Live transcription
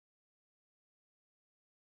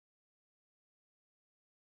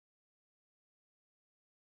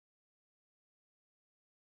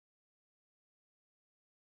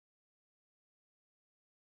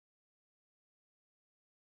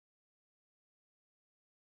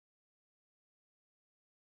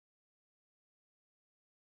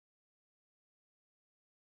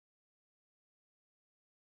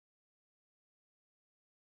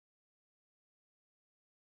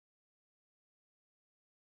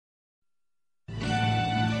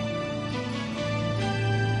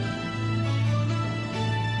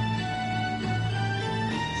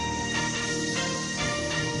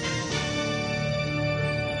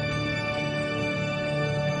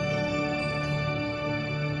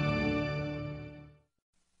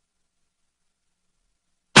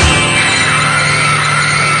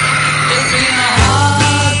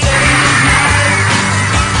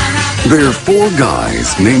They're four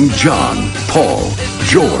guys named John, Paul,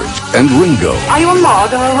 George, and Ringo. Are you a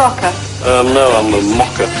mod or a rocker? No, I'm a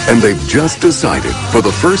mocker. And they've just decided, for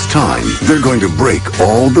the first time, they're going to break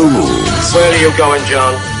all the rules. Where are you going,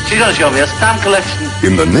 John? She's going to show me a stamp collection.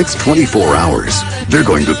 In the next 24 hours, they're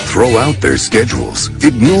going to throw out their schedules,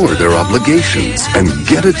 ignore their obligations, and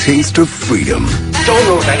get a taste of freedom. Don't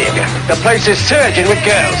move, any of you. The place is surging with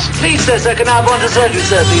girls. Please, sir, can I have one to surgery,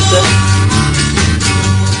 sir, please, sir?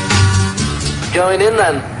 Going in,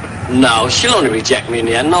 then? No, she'll only reject me in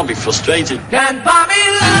the end and I'll be frustrated. Can't buy me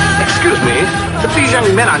love. Excuse me, the three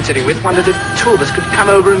young men I'm sitting with wondered if two of us could come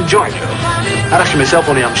over and join you. I'd actually myself,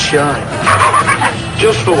 only I'm shy.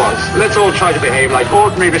 Just for once, let's all try to behave like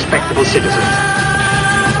ordinary, respectable citizens.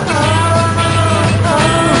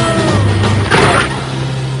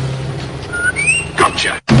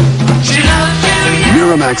 Gotcha.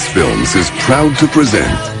 Miramax Films is proud to present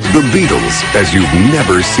The Beatles as you've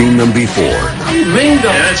never seen them before. Ringo.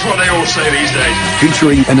 Yeah, that's what they all say these days.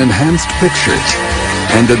 Featuring an enhanced picture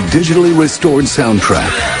and a digitally restored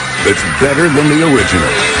soundtrack that's better than the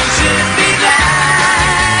original.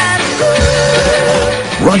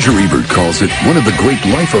 Roger Ebert calls it one of the great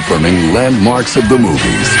life-affirming landmarks of the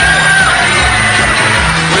movies.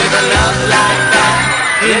 With a love like that,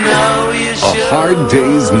 you know you should. A Hard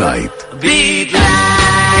Day's Night. Be glad.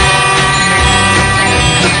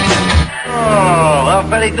 Oh, well,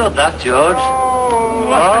 very good, that, George.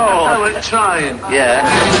 Oh, we're trying. yeah. Yeah,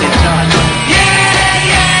 yeah, yeah.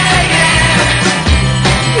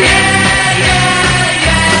 Yeah, yeah, yeah,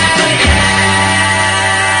 yeah.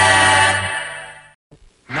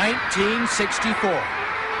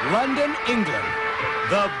 1964, London, England.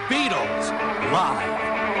 The Beatles live.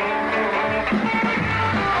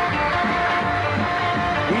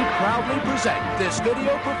 We proudly present this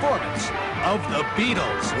video performance of The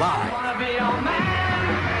Beatles live.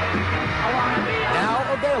 Now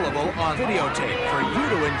available on videotape for you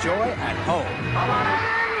to enjoy at home.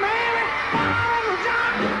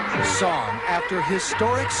 Song after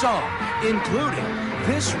historic song, including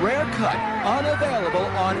this rare cut, unavailable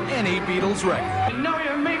on any Beatles record.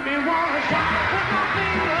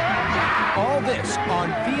 All this on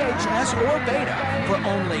VHS or Beta for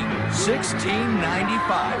only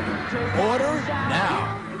 $16.95. Order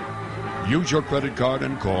now. Use your credit card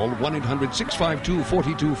and call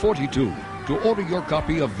 1-800-652-4242 to order your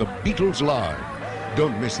copy of The Beatles Live.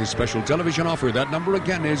 Don't miss this special television offer. That number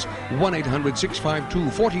again is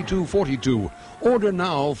 1-800-652-4242. Order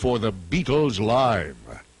now for The Beatles Live.